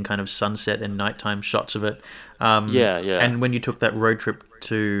amazing kind of sunset and nighttime shots of it. Yeah. And when you took that road trip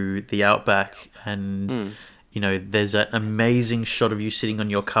to the outback, and there's that amazing shot of you sitting on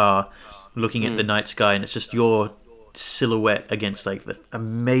your car, looking at the night sky, and it's just your silhouette against like the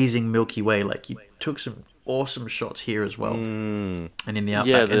amazing Milky Way. Like you took some awesome shots here as well, and in the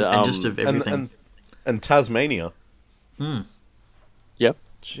outback, and just of everything. And Tasmania. Yep.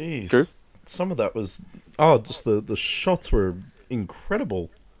 Jeez. True. Some of that was just the shots were incredible.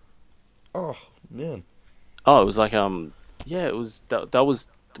 Oh man. Oh, it was like it was that was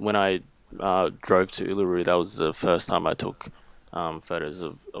when I drove to Uluru. That was the first time I took photos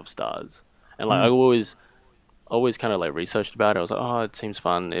of stars, and like I always kind of like researched about it. I was like, oh, it seems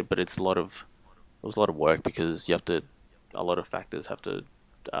fun, but it was a lot of work because a lot of factors have to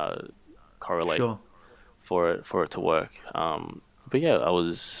correlate Sure. for it to work. But yeah, it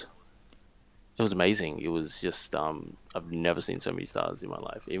was amazing. It was just I've never seen so many stars in my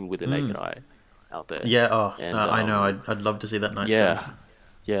life, even with the naked eye out there. Yeah. And, I know. I'd love to see that night Yeah, sky.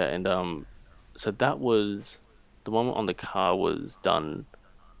 yeah, and so that was the one on the car was done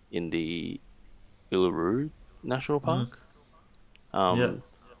in the Uluru National Park.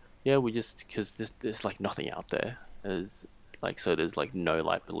 Yeah, we just because there's like nothing out there. There's like no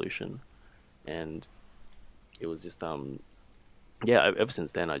light pollution, and it was just ever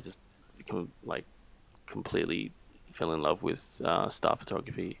since then I just become like completely fell in love with star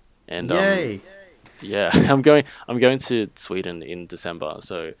photography. And Yay! yeah, I'm going to Sweden in December,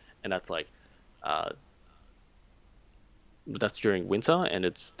 and that's like that's during winter, and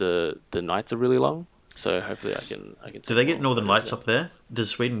it's the nights are really long, so hopefully I can Do they get more northern photos lights there. up there? Does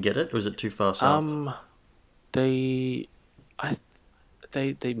Sweden get it, or is it too far south? They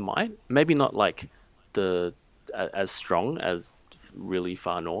might, maybe not like as strong as really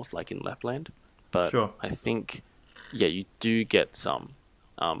far north, like in Lapland, but Sure. I think you do get some.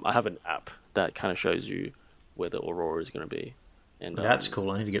 I have an app that kind of shows you where the aurora is going to be, and That's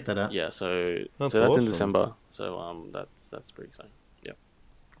cool. I need to get that out. Yeah, so That's that's in awesome. December. So that's pretty exciting. Yeah.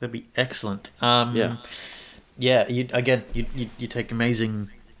 That'd be excellent. Yeah. Yeah. You take amazing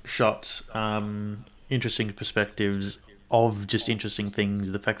shots, interesting perspectives of just interesting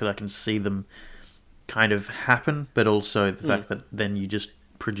things. The fact that I can see them kind of happen, but also the fact that then you just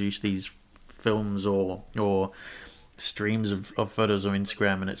produce these films or streams of photos on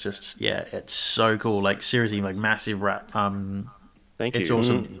Instagram, and it's just it's so cool. Like seriously, like massive rap. Thank It's you.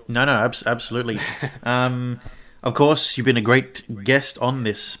 awesome. No, absolutely. Of course, you've been a great guest on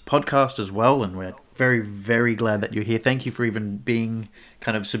this podcast as well, and we're very, very glad that you're here. Thank you for even being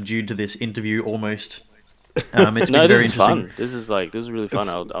kind of subdued to this interview almost. It's been No, very this is interesting. fun. This is really fun.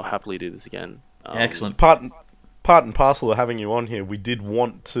 It's- I'll happily do this again. Excellent. Part and parcel of having you on here, we did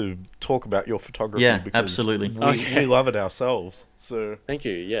want to talk about your photography. Yeah, because absolutely. We love it ourselves. So Thank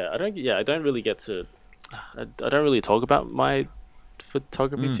you. Yeah, I don't really get to. I don't really talk about my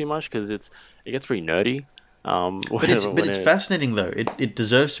photography too much because it gets pretty nerdy. But it's fascinating though. It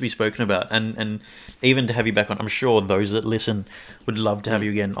deserves to be spoken about, and even to have you back on. I'm sure those that listen would love to have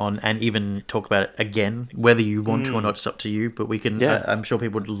you again on, and even talk about it again. Whether you want to or not, it's up to you. But we can. Yeah. I'm sure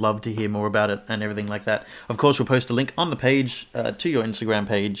people would love to hear more about it and everything like that. Of course, we'll post a link on the page to your Instagram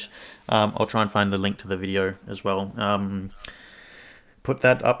page. I'll try and find the link to the video as well. Put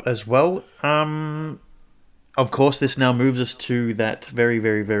that up as well. Of course, this now moves us to that very,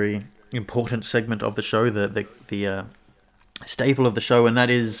 very, very important segment of the show, the staple of the show, and that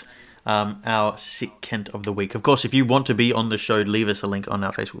is our Sick Kent of the week. Of course, if you want to be on the show, leave us a link on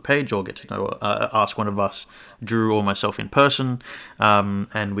our Facebook page, or get to know, ask one of us, Drew or myself, in person,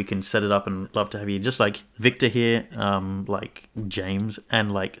 and we can set it up. And love to have you, just like Victor here, like James,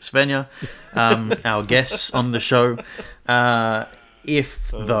 and like Svenja, our guests on the show. Though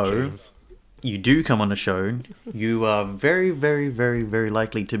James. you do come on the show, you are very, very, very, very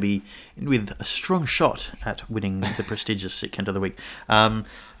likely to be with a strong shot at winning the prestigious Sick Kent of the Week.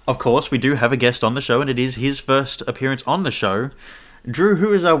 Of course, we do have a guest on the show, and it is his first appearance on the show. Drew,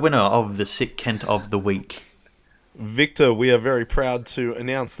 who is our winner of the Sick Kent of the Week? Victor, we are very proud to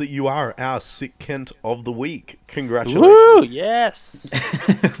announce that you are our Sick Kent of the Week. Congratulations. Woo! Yes.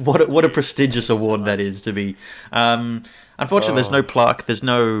 What a prestigious award that is to be. Unfortunately, there's no plaque, there's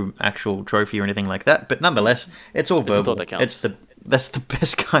no actual trophy or anything like that. But nonetheless, it's all It's the verbal. thought that counts. That's the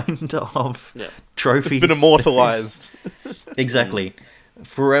best kind of Yeah. trophy. It's been immortalized. Exactly.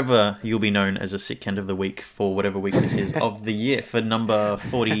 Forever, you'll be known as a sick end of the week for whatever week this is of the year for number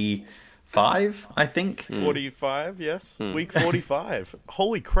 45, I think. 45, yes. Week 45.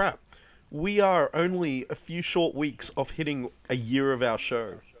 Holy crap. We are only a few short weeks off hitting a year of our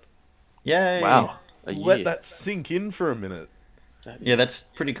show. Yay! Wow. A year. Let that sink in for a minute. Yeah, that's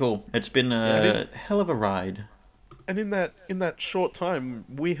pretty cool. It's been a hell of a ride. And in that short time,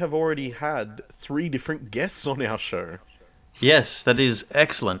 we have already had 3 different guests on our show. Yes, that is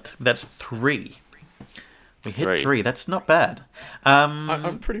excellent. That's 3. We hit 3. 3. That's not bad.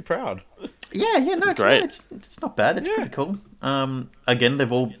 I'm pretty proud. Yeah, no, it's great. It's not bad. It's pretty cool. Again,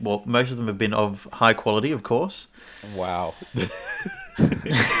 most of them have been of high quality, of course. Wow.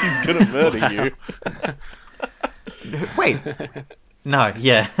 He's gonna murder you. Wait. No,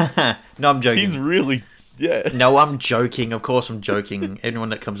 yeah. No, I'm joking. He's really, yeah. No, I'm joking. Of course, I'm joking. Anyone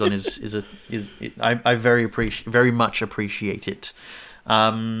that comes on I very much appreciate it.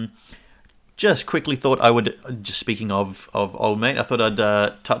 Just quickly thought I would, just speaking of old mate, I thought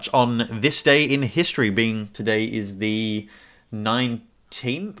I'd touch on this day in history, being today is the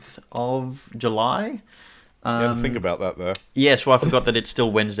 19th of July. You had to think about that there. Yes, well, I forgot that it's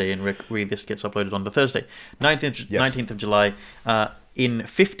still Wednesday and this gets uploaded on the Thursday. 19th of July. In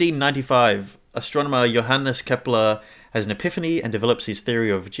 1595, astronomer Johannes Kepler has an epiphany and develops his theory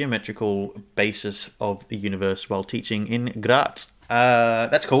of geometrical basis of the universe while teaching in Graz.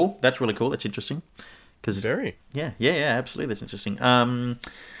 That's cool. That's really cool. That's interesting. Very. Yeah, absolutely. That's interesting.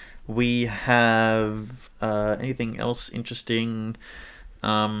 We have anything else interesting?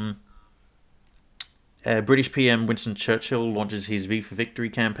 British PM Winston Churchill launches his V for Victory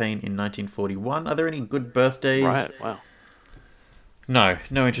campaign in 1941. Are there any good birthdays? Right. Wow. No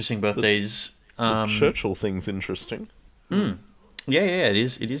interesting birthdays. The Churchill thing's interesting. Yeah, it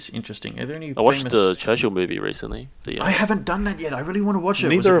is. It is interesting. Are there any? I watched famous... the Churchill movie recently. I haven't done that yet. I really want to watch it.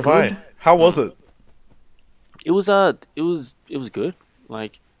 Neither Was it have good? I. How was it? It was good.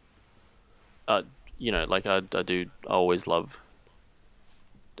 Like, like I always love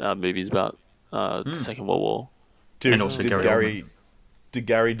movies about the Second World War. Dude, And also Gary did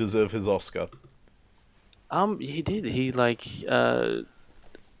Gary deserve his Oscar? He did. He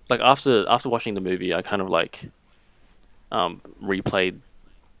after watching the movie, I kind of replayed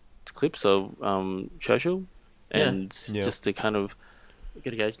clips of Churchill, and just to kind of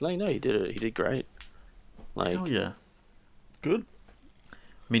get a gauge. Like, no, he did it. He did great. Like, Hell yeah. Good.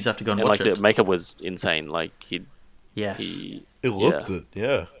 Means I have to go and and watch like it. the makeup was insane. Like Yes. he It looked it,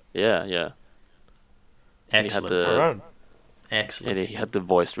 yeah. yeah. And he had Excellent. the Alright. Excellent. and he had the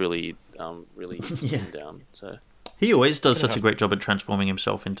voice really Yeah. down. So He always does such a great job at transforming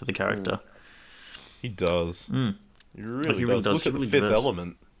himself into the character. He does. He really He really does. does. Look He at really the Fifth does.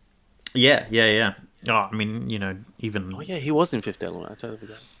 Element. Yeah. Oh, I mean, even oh yeah, he was in Fifth Element. I totally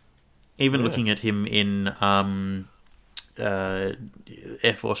forgot. looking at him in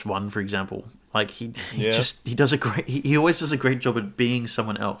Air Force One, for example, like he does he always does a great job at being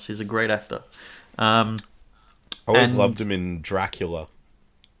someone else. He's a great actor. I always And- loved him in Dracula.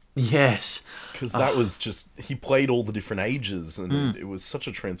 Yes. Because that was just... He played all the different ages, and it was such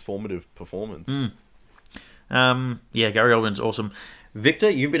a transformative performance. Yeah, Gary Oldman's awesome. Victor,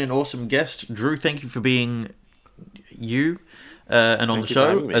 you've been an awesome guest. Drew, thank you for being you and on Thank the you for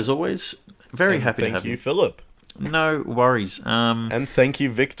having show, me. as always. Very And happy to thank have you, you. Philip. No worries. And thank you,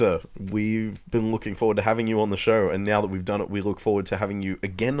 Victor. We've been looking forward to having you on the show, and now that we've done it, we look forward to having you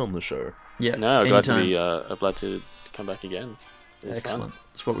again on the show. Yeah, No, glad to anytime. be glad to come back again. It was Excellent. fun.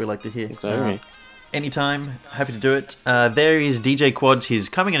 That's what we like to hear. Thanks for having me. Anytime, happy to do it. There is DJ Quads. He's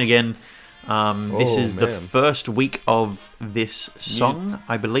coming in again. This is the man. first week of this song,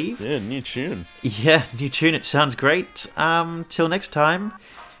 I believe. Yeah, new tune. Yeah, new tune. It sounds great. Till next time.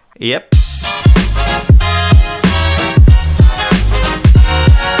 Yep.